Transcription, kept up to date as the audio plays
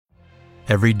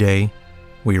Every day,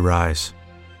 we rise,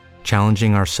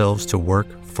 challenging ourselves to work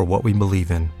for what we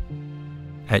believe in.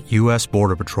 At U.S.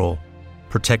 Border Patrol,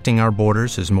 protecting our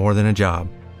borders is more than a job.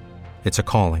 It's a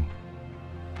calling.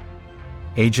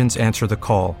 Agents answer the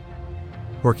call,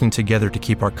 working together to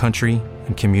keep our country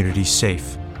and communities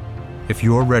safe. If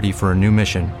you're ready for a new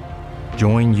mission,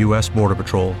 join U.S. Border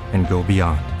Patrol and go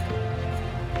beyond.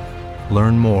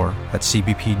 Learn more at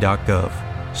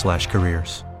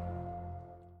cbp.gov/careers.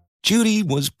 Judy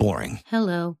was boring.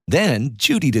 Hello. Then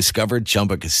Judy discovered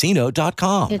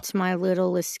ChumbaCasino.com. It's my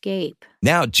little escape.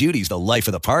 Now Judy's the life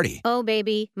of the party. Oh,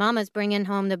 baby, mama's bringing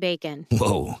home the bacon.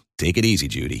 Whoa, take it easy,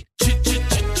 Judy.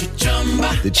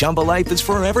 The Chumba life is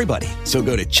for everybody. So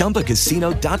go to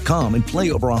ChumbaCasino.com and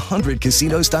play over 100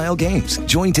 casino-style games.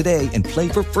 Join today and play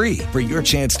for free for your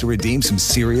chance to redeem some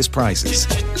serious prizes.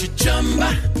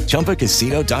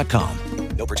 ChumbaCasino.com.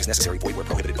 No purchase necessary. Void where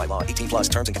prohibited by law. 18+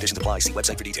 terms and conditions apply. See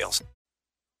website for details.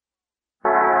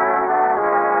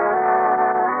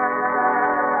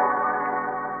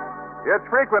 It's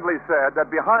frequently said that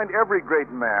behind every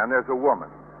great man there's a woman.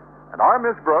 And our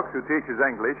Miss Brooks, who teaches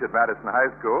English at Madison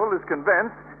High School, is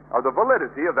convinced of the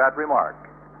validity of that remark.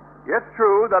 It's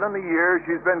true that in the years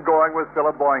she's been going with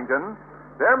Philip Boynton,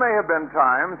 there may have been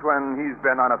times when he's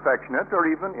been unaffectionate or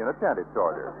even inattentive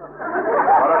toward her.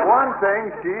 But of one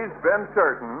thing she's been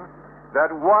certain,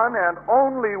 that one and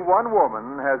only one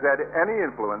woman has had any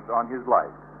influence on his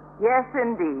life. Yes,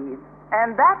 indeed.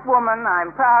 And that woman, I'm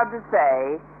proud to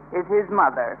say, is his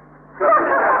mother.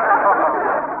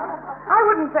 I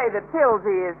wouldn't say that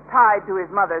Pilsy is tied to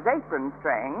his mother's apron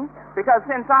string, because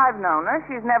since I've known her,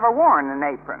 she's never worn an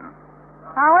apron.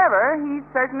 However, he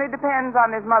certainly depends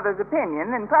on his mother's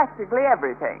opinion in practically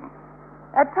everything.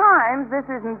 At times, this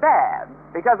isn't bad,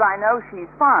 because I know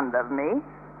she's fond of me,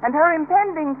 and her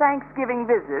impending Thanksgiving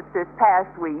visit this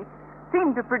past week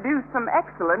seemed to produce some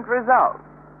excellent results.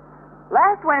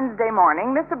 Last Wednesday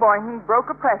morning, Mr. Boynton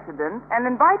broke a precedent and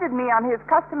invited me on his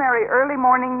customary early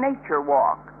morning nature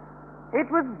walk. It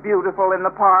was beautiful in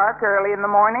the park early in the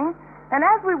morning, and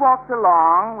as we walked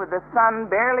along, with the sun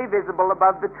barely visible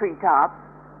above the treetops,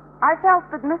 I felt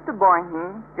that Mr.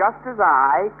 Boynton, just as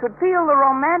I, could feel the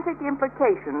romantic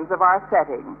implications of our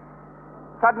setting.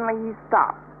 Suddenly he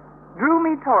stopped, drew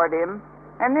me toward him,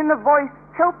 and in a voice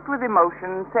choked with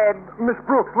emotion said, Miss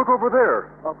Brooks, look over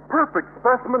there. A perfect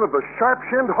specimen of the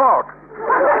sharp-shinned hawk.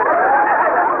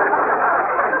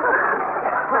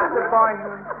 Mr.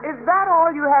 Boynton, is that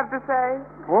all you have to say?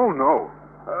 Oh, no.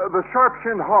 The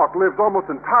sharp-shinned hawk lives almost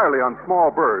entirely on small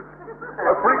birds,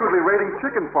 frequently raiding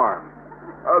chicken farms.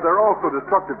 They're also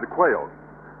destructive to quails.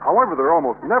 However, they're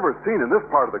almost never seen in this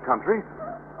part of the country.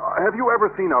 Have you ever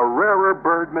seen a rarer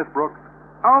bird, Miss Brooks?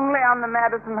 Only on the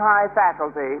Madison High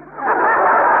faculty.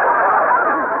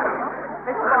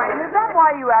 Mr. Boynton, is that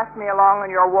why you asked me along on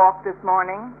your walk this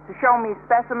morning? To show me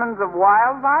specimens of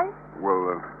wildlife?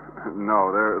 Well,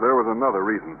 no, there was another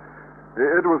reason.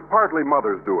 It was partly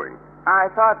Mother's doing.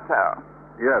 I thought so.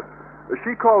 Yes.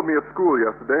 She called me at school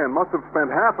yesterday and must have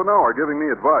spent half an hour giving me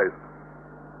advice.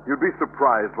 You'd be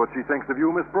surprised what she thinks of you,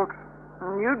 Miss Brooks.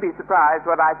 You'd be surprised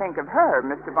what I think of her,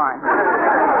 Mr. Boynton.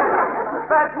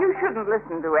 But you shouldn't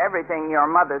listen to everything your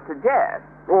mother suggests.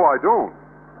 Oh, I don't.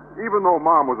 Even though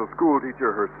Mom was a school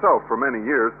teacher herself for many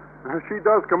years, she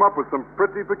does come up with some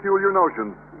pretty peculiar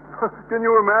notions. Can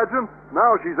you imagine?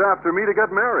 Now she's after me to get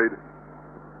married.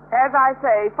 As I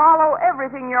say, follow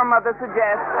everything your mother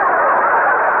suggests.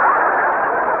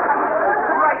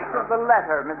 Right to the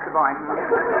letter, Mr. Boynton.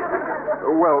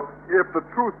 Well, if the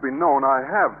truth be known, I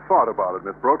have thought about it,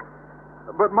 Miss Brooks.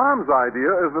 But Mom's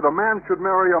idea is that a man should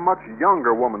marry a much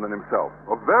younger woman than himself.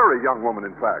 A very young woman,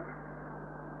 in fact.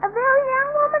 A very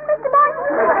young woman, Mr. Boynton?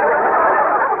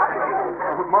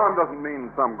 Mom doesn't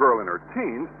mean some girl in her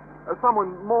teens.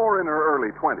 Someone more in her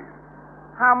early 20s.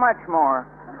 How much more?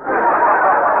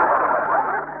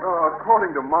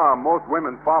 According to Mom, most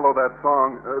women follow that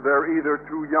song, they're either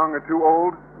too young or too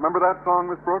old. Remember that song,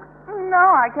 Miss Brooks? No,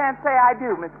 I can't say I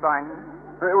do, Miss Boynton.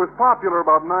 It was popular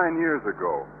about 9 years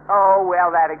ago. Oh, well,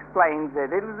 that explains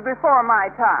it. It was before my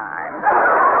time.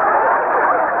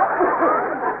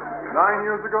 9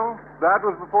 years ago? That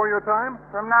was before your time?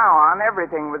 From now on,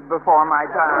 everything was before my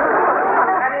time.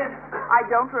 That is, I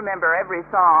don't remember every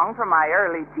song from my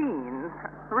early teens.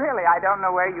 Really, I don't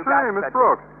know where you got Miss such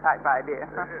Brooks. a type idea.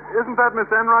 Isn't that Miss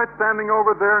Enright standing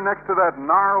over there next to that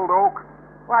gnarled oak?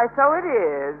 Why, so it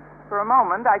is. For a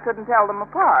moment, I couldn't tell them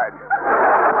apart.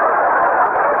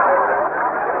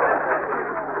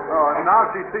 Oh, and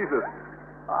now she sees us.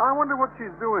 I wonder what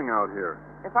she's doing out here.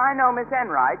 If I know Miss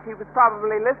Enright, she was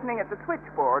probably listening at the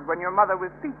switchboard when your mother was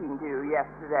speaking to you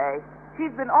yesterday. She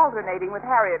she's been alternating with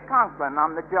Harriet Conklin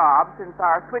on the job since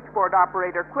our switchboard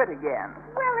operator quit again.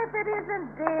 Well, if it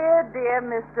isn't dear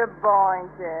Mr.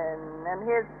 Boynton and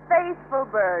his faithful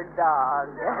bird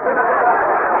dog.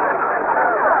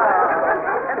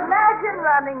 Imagine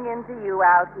running into you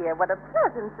out here. What a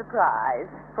pleasant surprise.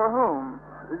 For whom?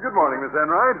 Good morning, Miss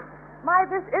Enright. My,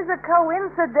 this is a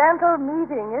coincidental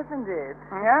meeting, isn't it?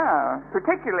 Yeah,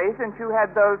 particularly since you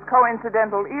had those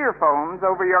coincidental earphones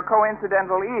over your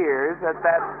coincidental ears at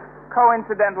that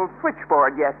coincidental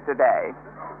switchboard yesterday.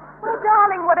 Well,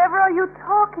 darling, whatever are you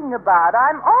talking about?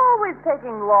 I'm always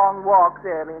taking long walks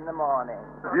early in the morning.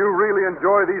 You really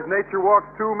enjoy these nature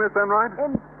walks too, Miss Enright?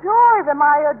 Enjoy them.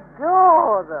 I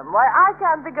adore them. Why, I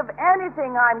can't think of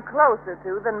anything I'm closer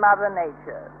to than Mother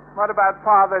Nature. What about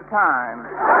Father Time?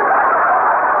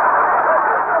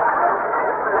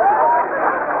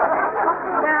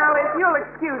 Now, if you'll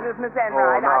excuse us, Miss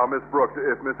Enright. now, Miss Brooks,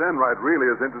 if Miss Enright really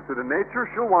is interested in nature,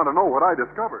 she'll want to know what I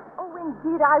discovered. Oh,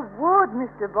 indeed I would,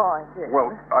 Mr. Boynton.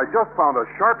 Well, I just found a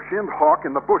sharp-shinned hawk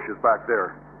in the bushes back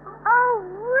there. Oh,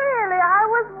 really? I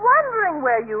was wondering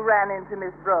where you ran into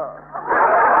Miss Brooks.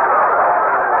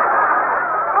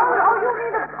 You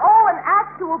mean an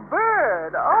actual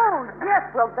bird. Oh, yes,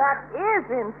 well, that is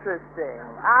interesting.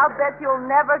 I'll bet you'll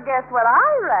never guess what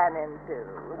I ran into.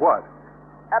 What?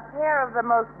 A pair of the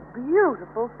most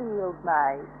beautiful field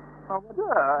mice. Oh,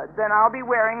 good. Then I'll be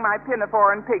wearing my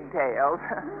pinafore and pigtails.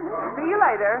 See you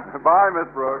later. Bye, Miss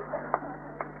Brooks.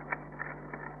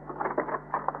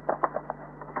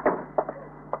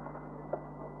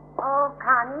 Oh,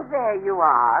 Connie, there you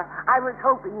are. I was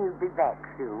hoping you'd be back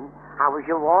soon. How was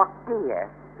your walk, dear?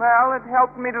 Well, it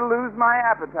helped me to lose my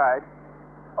appetite.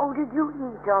 Oh, did you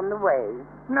eat on the way?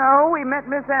 No, we met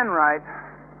Miss Enright.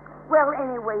 Well,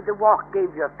 anyway, the walk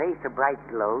gave your face a bright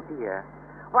glow, dear.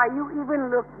 Why, you even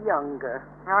look younger.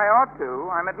 I ought to.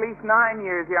 I'm at least 9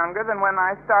 years younger than when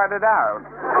I started out.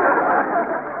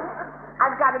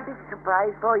 I've got a big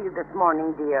surprise for you this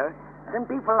morning, dear. Some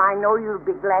people I know you'll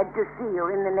be glad to see are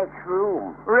in the next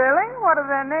room. Really? What are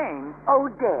their names?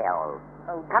 Odell.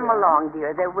 Come along,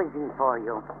 dear. They're waiting for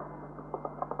you.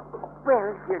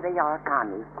 Well, here they are,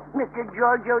 Connie. Mr.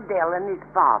 George Odell and his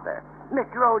father.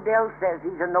 Mr. Odell says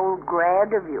he's an old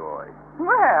grad of yours.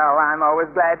 Well, I'm always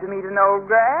glad to meet an old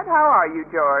grad. How are you,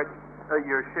 George?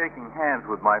 You're shaking hands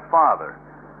with my father.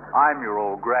 I'm your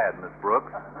old grad, Miss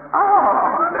Brooks.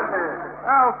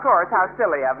 Oh, of course. How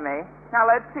silly of me. Now,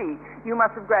 let's see. You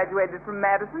must have graduated from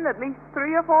Madison at least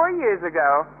 3 or 4 years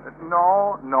ago.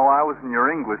 No, I was in your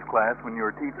English class when you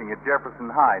were teaching at Jefferson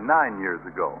High 9 years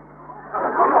ago.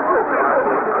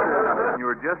 You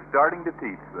were just starting to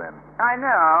teach then. I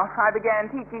know. I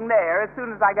began teaching there as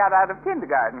soon as I got out of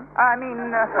kindergarten. I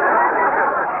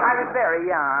was very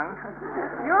young.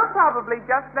 You're probably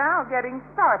just now getting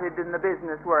started in the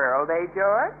business world, eh,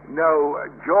 George? No,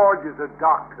 George is a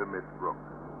doctor, Miss Brooks.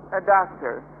 A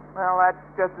doctor. Well, that's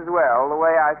just as well. The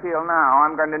way I feel now,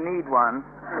 I'm going to need one.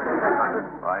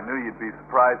 I knew you'd be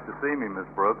surprised to see me, Miss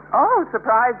Brooks. Oh,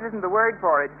 surprised isn't the word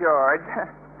for it, George.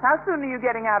 How soon are you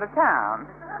getting out of town?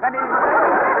 That is,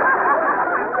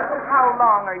 how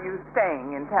long are you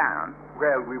staying in town?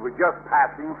 Well, we were just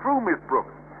passing through, Miss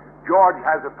Brooks. George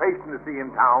has a patient to see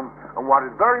in town and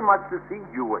wanted very much to see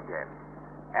you again.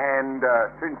 And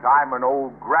since I'm an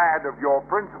old grad of your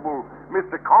principal,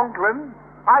 Mr. Conklin,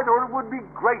 I thought it would be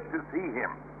great to see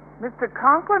him. Mr.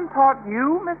 Conklin taught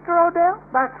you, Mr. Odell?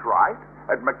 That's right.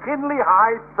 At McKinley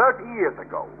High 30 years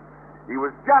ago. He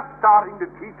was just starting to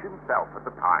teach himself at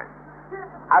the time.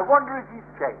 I wonder if he's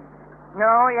changed.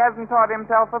 No, he hasn't taught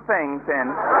himself a thing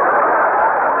since.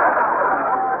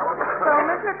 So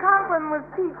Mr. Conklin was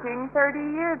teaching 30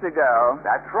 years ago.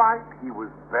 That's right. He was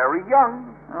very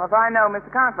young. Well, if I know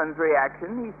Mr. Conklin's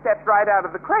reaction, he stepped right out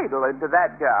of the cradle into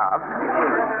that job.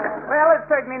 Well, it's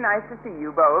certainly nice to see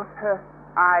you both.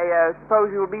 I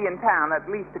suppose you'll be in town at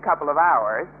least a couple of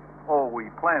hours. Oh, we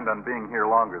planned on being here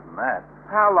longer than that.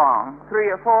 How long? 3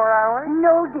 or 4 hours?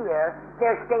 No, dear.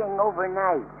 They're staying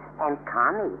overnight. And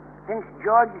Connie, since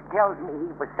George tells me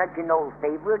he was such an old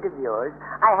favorite of yours,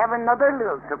 I have another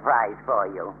little surprise for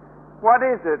you. What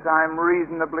is it, I'm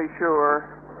reasonably sure?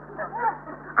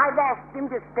 I've asked him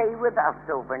to stay with us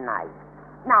overnight.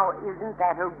 Now, isn't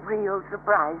that a real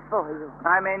surprise for you?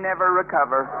 I may never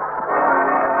recover.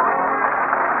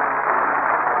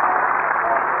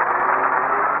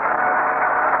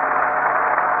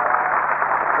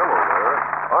 Hello there.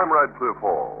 I'm Radcliffe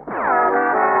Hall.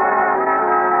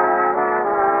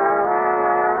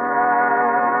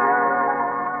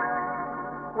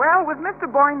 Well, with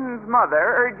Mr. Boynton's mother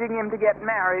urging him to get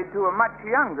married to a much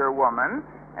younger woman,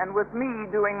 and with me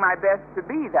doing my best to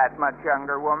be that much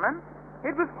younger woman,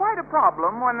 It was quite a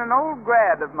problem when an old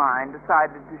grad of mine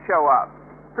decided to show up,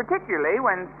 particularly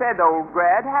when said old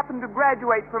grad happened to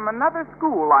graduate from another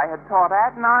school I had taught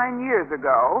at 9 years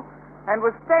ago and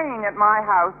was staying at my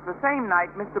house the same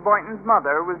night Mr. Boynton's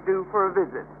mother was due for a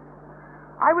visit.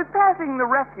 I was passing the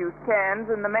refuse cans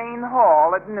in the main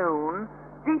hall at noon,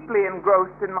 deeply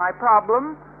engrossed in my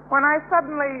problem, when I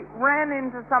suddenly ran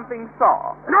into something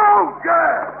soft. No,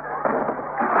 Jack!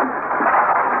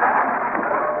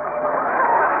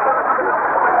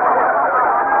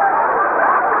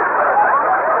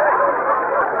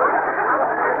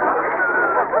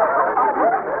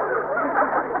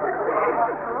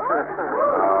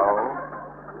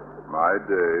 My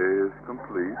day is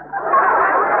complete.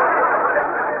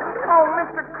 Oh,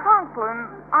 Mr. Conklin,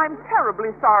 I'm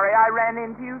terribly sorry I ran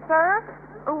into you, sir.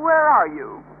 Where are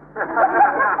you?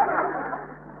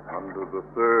 Under the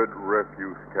third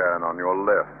refuse can on your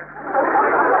left.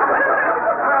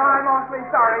 Well, I'm awfully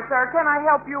sorry, sir. Can I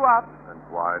help you up? And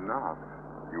why not?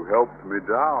 You helped me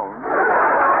down.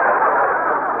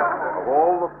 Of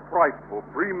all the frightful,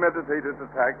 premeditated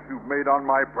attacks you've made on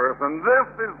my person, this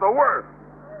is the worst.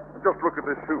 Just look at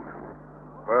this suit.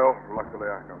 Well, luckily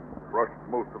I can brush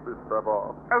most of this stuff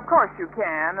off. Of course you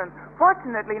can, and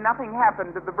fortunately nothing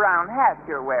happened to the brown hat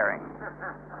you're wearing.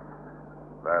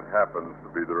 That happens to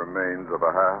be the remains of a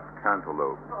half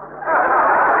cantaloupe.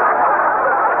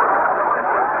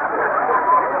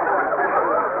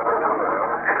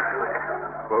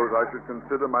 Suppose I should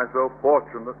consider myself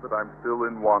fortunate that I'm still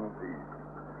in one piece.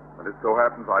 And it so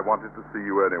happens I wanted to see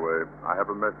you anyway. I have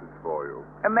a message for you.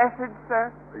 A message, sir?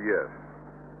 Yes.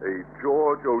 A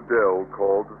George Odell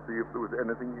called to see if there was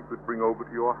anything he could bring over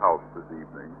to your house this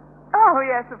evening. Oh,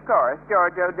 yes, of course,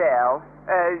 George Odell.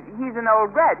 He's an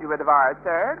old graduate of ours,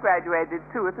 sir. Graduated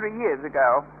 2 or 3 years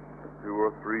ago. 2 or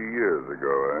 3 years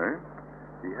ago, eh?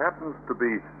 He happens to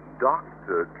be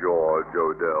Dr. George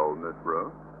Odell, Miss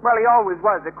Brooks. Well, he always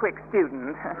was a quick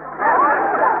student.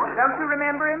 Don't you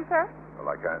remember him, sir? Well,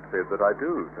 I can't say that I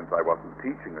do, since I wasn't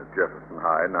teaching at Jefferson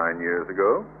High 9 years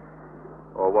ago.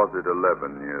 Or was it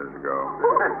 11 years ago?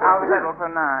 I'll settle for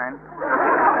 9.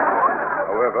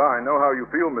 However, I know how you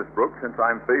feel, Miss Brooks, since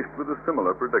I'm faced with a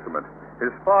similar predicament.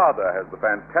 His father has the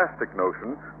fantastic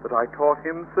notion that I taught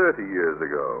him 30 years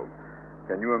ago.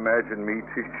 Can you imagine me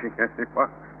teaching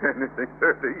anyone anything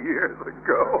 30 years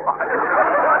ago?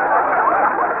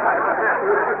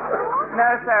 No,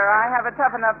 sir, I have a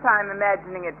tough enough time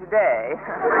imagining it today.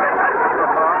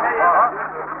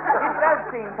 It does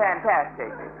seem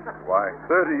fantastic. Why,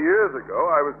 30 years ago,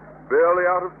 I was barely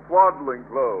out of swaddling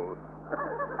clothes.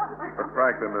 But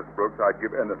frankly, Miss Brooks, I'd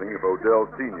give anything if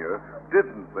Odell Sr.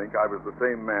 didn't think I was the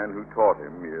same man who taught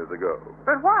him years ago.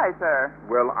 But why, sir?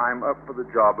 Well, I'm up for the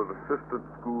job of assistant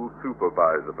school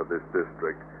supervisor for this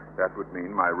district. That would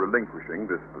mean my relinquishing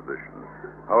this position.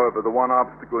 However, the one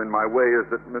obstacle in my way is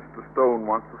that Mr. Stone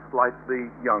wants a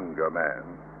slightly younger man.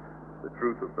 The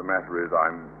truth of the matter is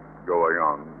I'm going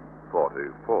on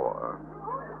 44.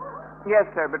 Yes,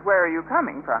 sir, but where are you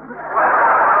coming from?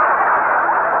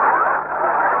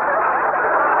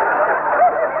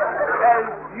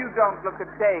 You don't look a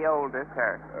day older,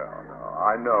 sir. No,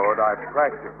 I know it. I've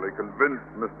practically convinced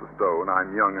Mr. Stone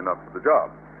I'm young enough for the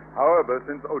job. However,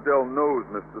 since Odell knows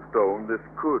Mr. Stone, this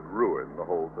could ruin the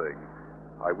whole thing.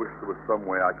 I wish there was some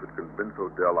way I could convince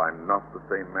Odell I'm not the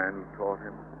same man who taught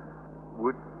him.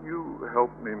 Would you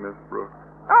help me, Miss Brooks?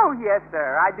 Oh, yes,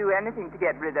 sir. I'd do anything to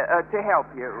to help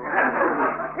you.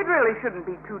 It really shouldn't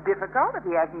be too difficult if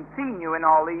he hasn't seen you in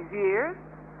all these years.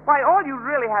 Why, all you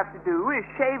really have to do is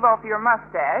shave off your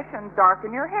mustache and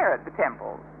darken your hair at the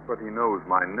temples. But he knows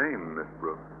my name, Miss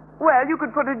Brooks. Well, you could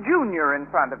put a junior in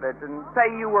front of it and say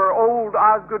you were old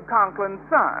Osgood Conklin's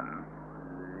son.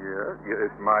 Yeah,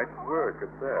 it might work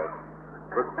at that.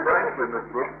 But frankly, Miss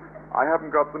Brooks, I haven't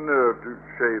got the nerve to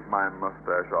shave my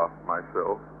mustache off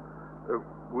myself.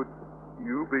 Would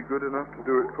you be good enough to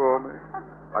do it for me?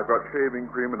 I've got shaving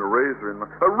cream and a razor in my...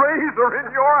 A razor in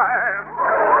your hand!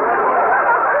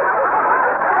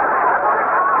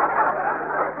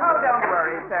 Oh, don't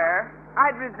worry, sir.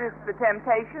 I'd resist the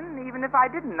temptation even if I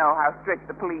didn't know how strict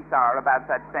the police are about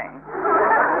such things.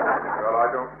 Well, I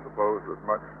don't suppose there's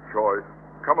much choice.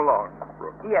 Come along, Miss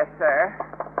Brooks. Yes, sir.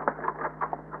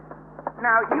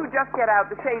 Now, you just get out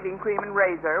the shaving cream and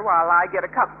razor while I get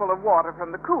a cup full of water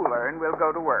from the cooler, and we'll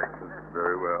go to work.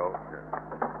 Very well. Yes.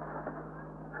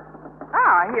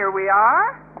 Ah, here we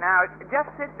are. Now, just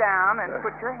sit down and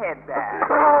put your head back.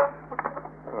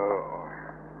 Oh.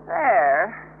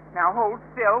 There. Now, hold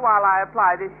still while I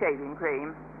apply this shaving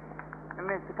cream.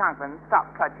 Mr. Conklin,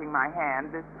 stop touching my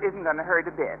hand. This isn't going to hurt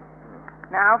a bit.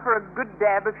 Now for a good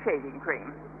dab of shaving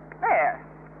cream. There.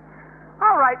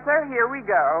 All right, sir, here we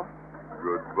go.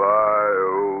 Goodbye,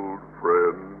 old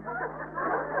friend.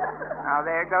 Now,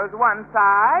 there goes one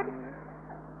side.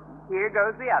 Here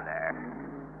goes the other.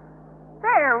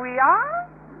 There we are.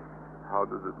 How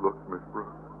does it look, Miss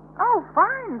Brooks? Oh,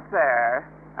 fine, sir.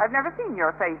 I've never seen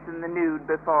your face in the nude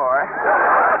before.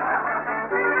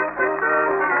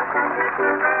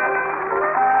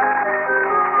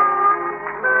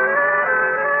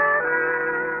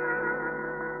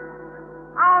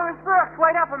 Oh, Miss Brooks,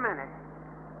 wait up a minute.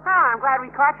 Oh, I'm glad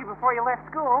we caught you before you left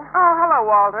school. Oh, hello,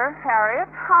 Walter. Harriet.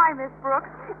 Hi, Miss Brooks.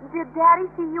 Did Daddy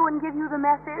see you and give you the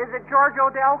message? Is it George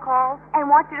Odell called? And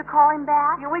want you to call him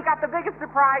back? Yeah, we got the biggest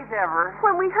surprise ever.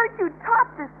 When we heard you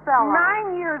taught this fellow.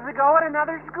 9 years ago at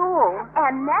another school.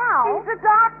 And now... He's a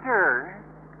doctor.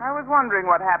 I was wondering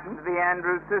what happened to the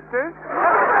Andrews sisters.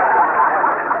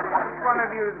 One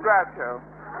of you is Groucho.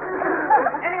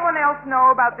 Does anyone else know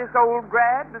about this old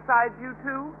grad besides you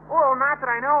two? Well, not that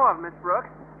I know of, Miss Brooks.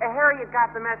 Harriet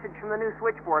got the message from the new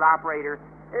switchboard operator.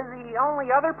 The only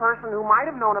other person who might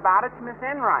have known about it's Miss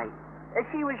Enright.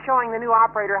 She was showing the new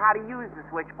operator how to use the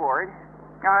switchboard.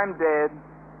 I'm dead.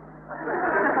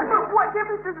 But what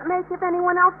difference does it make if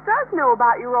anyone else does know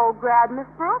about your old grad, Miss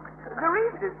Brooks? The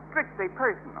reason is strictly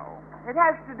personal. It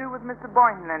has to do with Mr.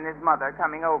 Boynton and his mother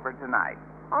coming over tonight.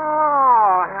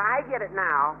 Oh, I get it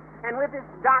now. And with this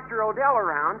Dr. Odell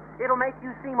around, it'll make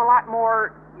you seem a lot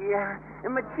more,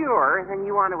 mature than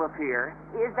you want to appear.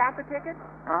 Is that the ticket?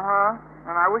 Uh-huh.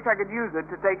 And I wish I could use it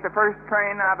to take the first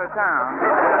train out of town.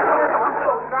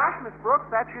 Oh, gosh, Miss Brooks,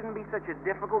 that shouldn't be such a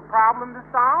difficult problem to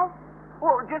solve.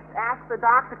 Well, just ask the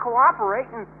doc to cooperate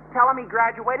and tell him he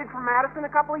graduated from Madison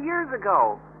a couple of years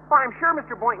ago. Well, I'm sure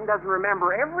Mr. Boynton doesn't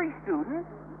remember every student.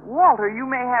 Walter, you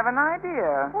may have an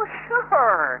idea. Well,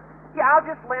 sure. Yeah, I'll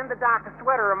just lend the doc a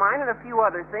sweater of mine and a few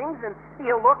other things, and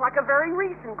he'll look like a very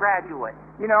recent graduate.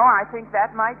 You know, I think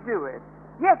that might do it.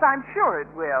 Yes, I'm sure it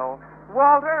will.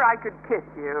 Walter, I could kiss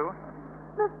you.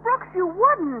 Miss Brooks, you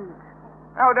wouldn't.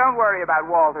 Oh, don't worry about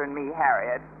Walter and me,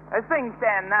 Harriet. As things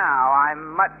stand now,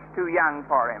 I'm much too young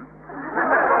for him.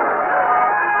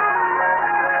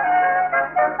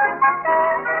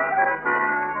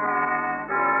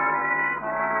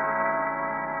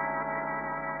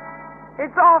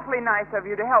 It's awfully nice of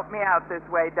you to help me out this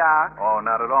way, Doc. Oh,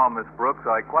 not at all, Miss Brooks.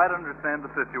 I quite understand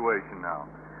the situation now.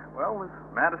 Well, this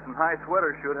Madison High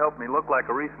sweater should help me look like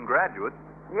a recent graduate.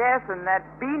 Yes, and that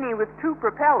beanie with 2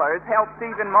 propellers helps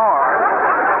even more.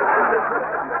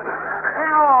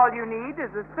 Now all you need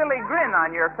is a silly grin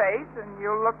on your face, and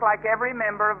you'll look like every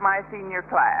member of my senior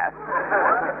class.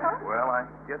 Well, I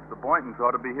guess the Boyntons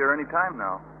ought to be here any time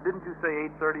now. Didn't you say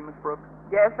 8:30, Miss Brooks?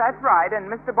 Yes, that's right, and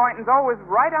Mr. Boynton's always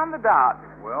right on the dot.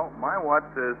 Well, my watch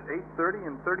says 8:30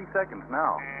 and 30 seconds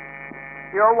now.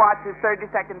 Your watch is 30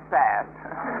 seconds fast.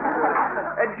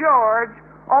 George,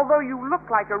 although you look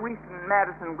like a recent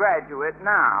Madison graduate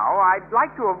now, I'd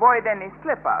like to avoid any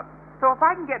slip-ups. So if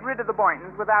I can get rid of the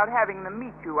Boyntons without having them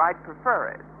meet you, I'd prefer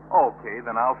it. Okay,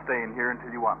 then I'll stay in here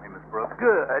until you want me, Miss Brooks.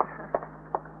 Good.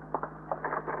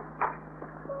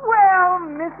 Well,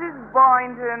 Mrs.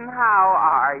 Boynton, how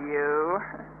are you?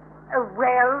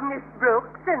 Well, Miss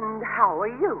Brooks, and how are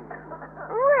you?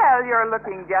 Well, you're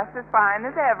looking just as fine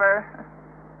as ever.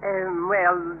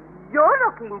 Well, you're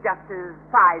looking just as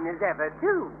fine as ever,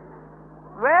 too.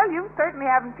 Well, you certainly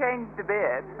haven't changed a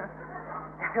bit.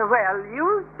 Well,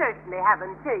 you certainly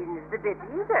haven't changed a bit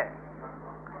either.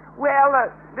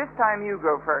 Well, this time you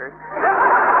go first.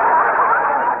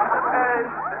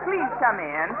 Please come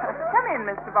in. Come in,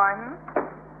 Mr. Boynton.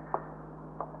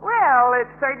 Well, it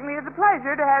certainly is a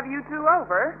pleasure to have you two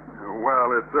over.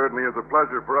 Well, it certainly is a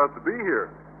pleasure for us to be here.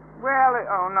 Well,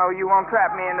 oh, no, you won't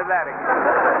trap me into that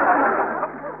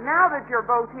again. Now that you're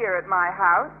both here at my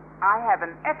house, I have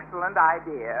an excellent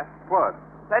idea. What?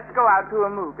 Let's go out to a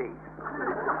movie.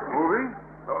 Movie?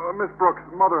 Miss Brooks,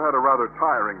 Mother had a rather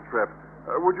tiring trip.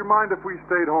 Would you mind if we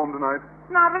stayed home tonight?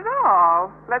 Not at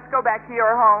all. Let's go back to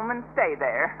your home and stay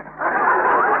there.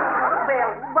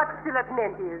 Well, what Philip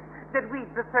meant is that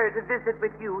we'd prefer to visit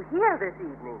with you here this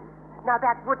evening. Now,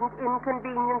 that wouldn't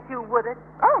inconvenience you, would it?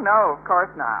 Oh, no, of course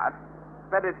not.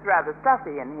 But it's rather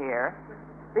stuffy in here.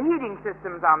 The heating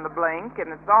system's on the blink,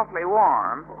 and it's awfully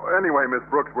warm. Anyway, Miss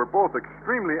Brooks, we're both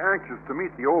extremely anxious to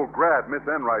meet the old grad Miss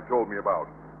Enright told me about.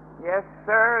 Yes,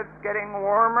 sir, it's getting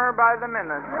warmer by the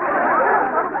minute.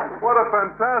 What a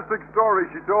fantastic story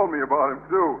she told me about him,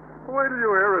 too. Wait till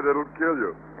you hear it, it'll kill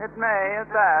you. It may, at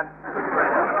that.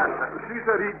 She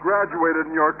said he graduated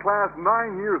in your class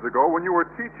 9 years ago when you were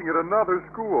teaching at another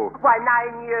school. Why,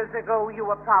 9 years ago, you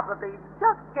were probably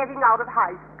just getting out of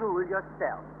high school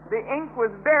yourself. The ink was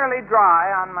barely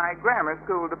dry on my grammar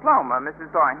school diploma,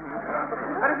 Mrs. Boynton.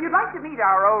 But if you'd like to meet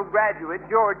our old graduate,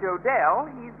 George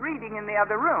Odell, he's reading in the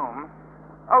other room.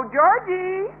 Oh,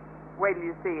 Georgie! Wait till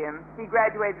you see him. He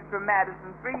graduated from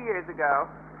Madison 3 years ago.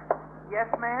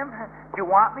 Yes, ma'am? Do you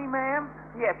want me, ma'am?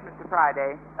 Yes, Mr.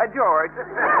 Friday. George. Say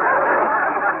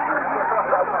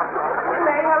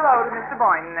hello to Mr.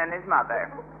 Boynton and his mother.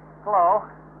 Hello.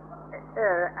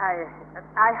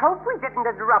 I hope we didn't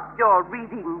interrupt your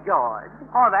reading, George.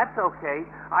 Oh, that's okay.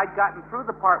 I'd gotten through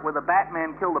the part where the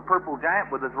Batman killed the purple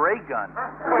giant with his ray gun. As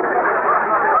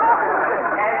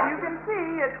you can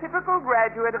see, a typical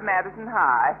graduate of Madison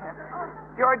High.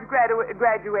 George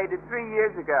graduated 3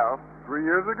 years ago. 3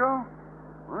 years ago?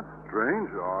 Well, that's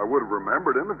strange. I would have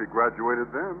remembered him if he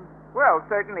graduated then. Well,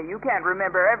 certainly you can't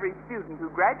remember every student who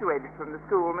graduated from the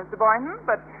school, Mr. Boynton,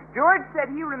 but George said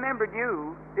he remembered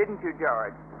you, didn't you,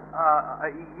 George?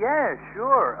 Yeah,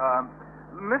 sure.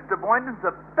 Mr. Boynton's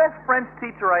the best French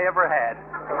teacher I ever had.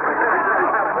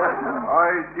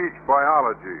 I teach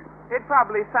biology. It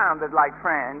probably sounded like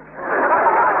French.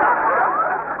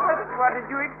 What did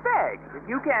you expect? If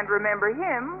you can't remember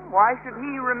him, why should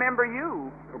he remember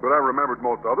you? But I remembered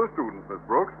most other students, Miss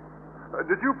Brooks.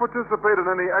 Did you participate in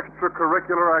any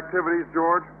extracurricular activities,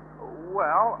 George?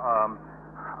 Well,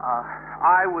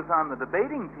 I was on the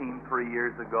debating team 3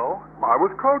 years ago. I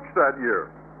was coach that year.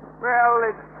 Well,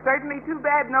 it's certainly too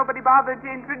bad nobody bothered to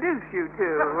introduce you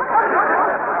two.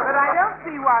 But I don't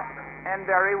see why... And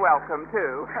very welcome,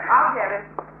 too. I'll get it.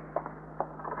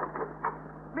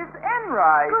 Miss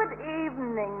Enright. Good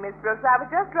evening, Miss Brooks. I was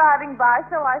just driving by,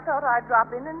 so I thought I'd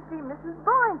drop in and see Mrs.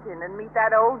 Boynton and meet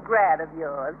that old grad of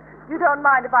yours. You don't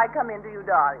mind if I come in to you,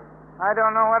 darling? I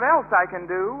don't know what else I can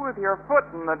do with your foot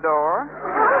in the door.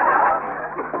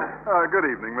 Good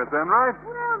evening, Miss Enright.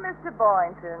 Well, Mr.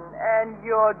 Boynton, and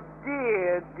your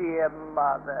dear, dear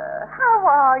mother. How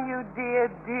are you,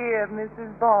 dear, dear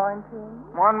Mrs. Boynton?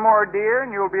 One more dear,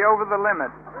 and you'll be over the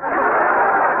limit.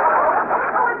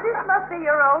 Oh, and this must be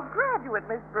your old graduate,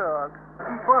 Miss Brooks.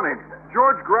 Funny,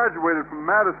 George graduated from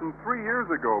Madison 3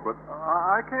 years ago, but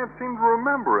I can't seem to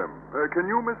remember him. Can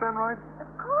you, Miss Enright? Of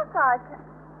course I can.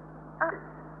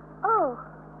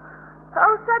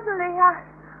 Suddenly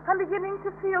I'm beginning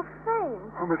to feel faint.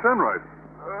 Oh, Miss Enright.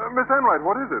 Miss Enright,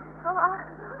 what is it? Oh,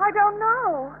 I don't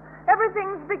know.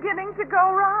 Everything's beginning to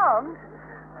go round.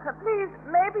 Please,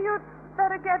 maybe you'd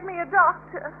better get me a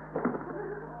doctor.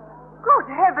 Good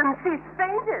heavens, she's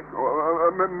fainted.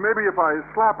 Maybe if I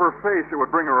slap her face, it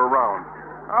would bring her around.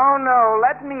 Oh, no,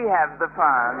 let me have the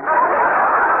fun.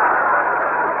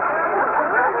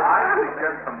 I should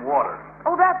get some water.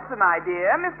 Oh, that's an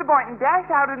idea. Mr. Boynton, dash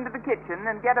out into the kitchen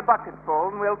and get a bucketful,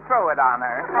 and we'll throw it on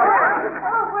her.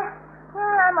 Oh,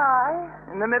 where am I?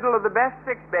 In the middle of the best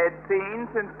sickbed scene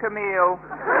since Camille.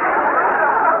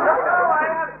 Oh, I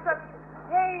have such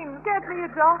pain. Get me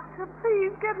a doctor.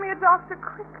 Please, get me a doctor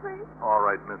quickly. All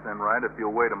right, Miss Enright, if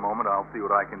you'll wait a moment, I'll see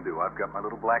what I can do. I've got my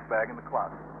little black bag in the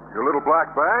closet. Your little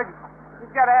black bag? He's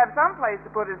got to have some place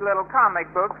to put his little comic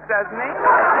books, doesn't he?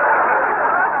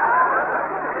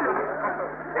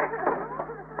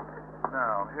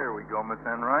 Now, here we go, Miss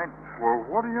Enright. Well,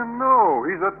 what do you know?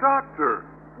 He's a doctor.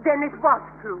 Then it was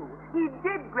true. He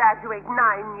did graduate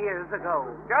 9 years ago.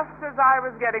 Just as I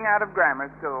was getting out of grammar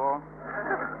school.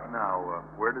 Now,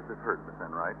 where does it hurt, Miss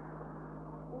Enright?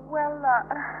 Well,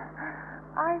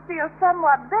 I feel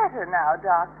somewhat better now,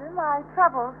 Doctor. My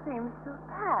trouble seems to have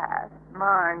passed.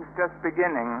 Mine's just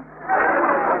beginning.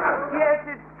 Yes,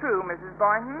 it's true, Mrs.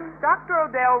 Boynton. Dr.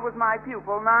 Odell was my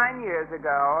pupil 9 years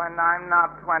ago, and I'm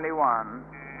not 21.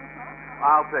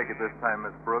 I'll take it this time,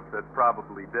 Miss Brooks. That's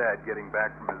probably Dad getting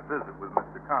back from his visit with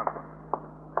Mr. Conklin.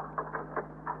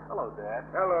 Hello, Dad.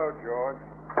 Hello, George.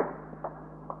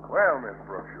 Well, Miss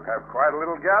Brooks, you have quite a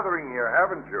little gathering here,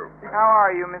 haven't you? How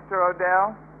are you, Mr.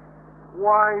 Odell?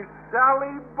 Why,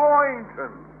 Sally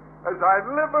Boynton, as I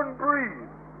live and breathe.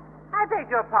 I beg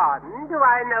your pardon. Do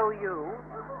I know you?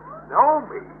 Know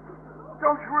me?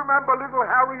 Don't you remember little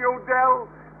Harry Odell?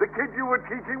 The kid you were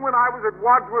teaching when I was at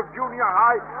Wadsworth Junior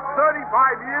High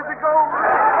 35 years ago?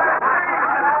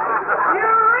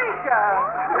 Eureka!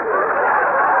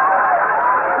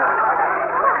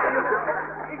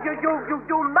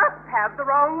 You must have the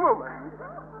wrong woman.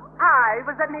 I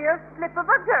was a mere slip of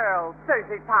a girl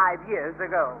 35 years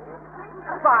ago.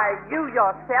 Why, you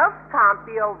yourself can't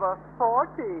be over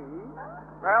 40.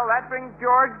 Well, that brings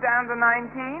George down to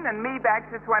 19 and me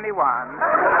back to 21. Thanks,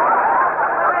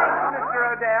 Mr.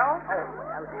 Odell. Oh,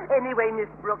 well. Anyway, Miss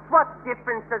Brooks, what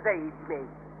difference does age make?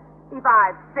 If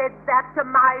I've said that to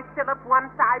my Philip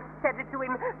once, I've said it to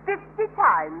him 50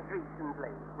 times recently.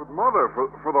 But, Mother,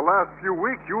 for the last few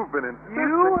weeks, you've been insisting...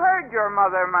 You heard your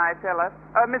mother, my Philip.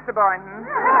 Mr. Boynton.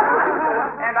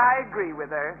 And I agree with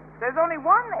her. There's only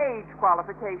one age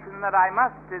qualification that I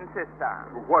must insist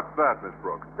on. What's that, Miss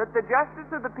Brooks? That the Justice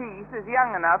of the Peace is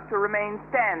young enough to remain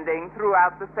standing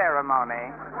throughout the ceremony.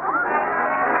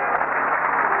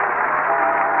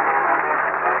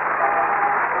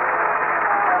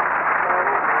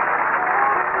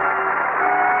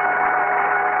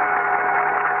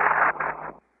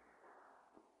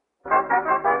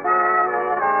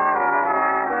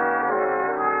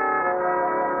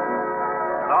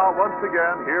 Once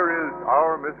again, here is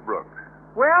our Miss Brooks.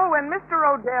 Well, when Mr.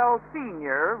 Odell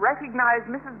Sr. recognized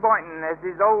Mrs. Boynton as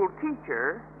his old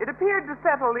teacher, it appeared to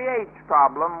settle the age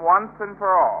problem once and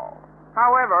for all.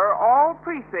 However, all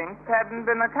precincts hadn't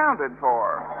been accounted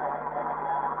for.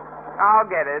 I'll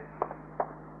get it.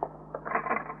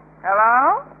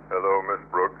 Hello? Hello, Miss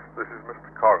Brooks. This is Mr.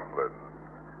 Conklin.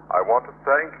 I want to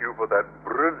thank you for that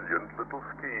brilliant little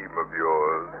scheme of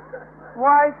yours.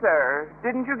 Why, sir?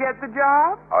 Didn't you get the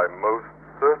job? I most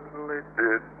certainly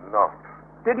did not.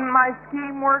 Didn't my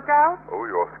scheme work out? Oh,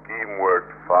 your scheme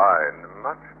worked fine.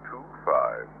 Much too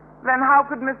fine. Then how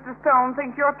could Mr. Stone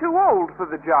think you're too old for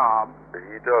the job?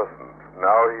 He doesn't.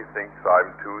 Now he thinks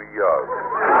I'm too young.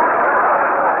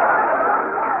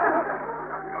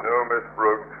 You know, Miss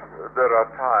Brooks, there are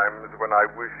times when I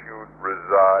wish you'd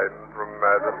resign from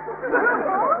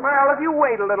Madison. Well, if you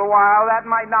wait a little while, that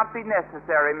might not be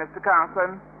necessary, Mr.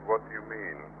 Conklin. What do you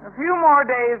mean? A few more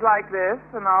days like this,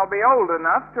 and I'll be old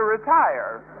enough to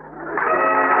retire.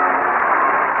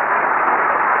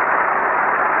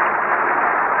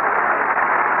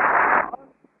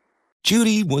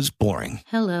 Judy was boring.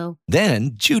 Hello.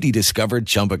 Then Judy discovered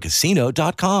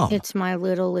ChumbaCasino.com. It's my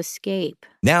little escape.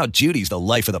 Now Judy's the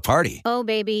life of the party. Oh,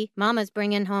 baby, mama's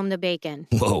bringing home the bacon.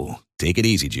 Whoa, take it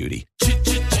easy, Judy.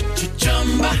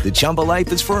 The Chumba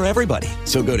life is for everybody.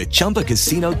 So go to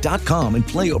ChumbaCasino.com and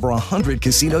play over 100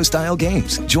 casino-style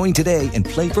games. Join today and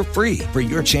play for free for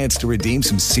your chance to redeem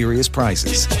some serious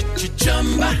prizes.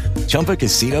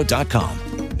 ChumbaCasino.com.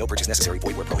 No purchase necessary.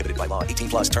 Void where prohibited by law.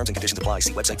 18+ terms and conditions apply.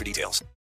 See website for details.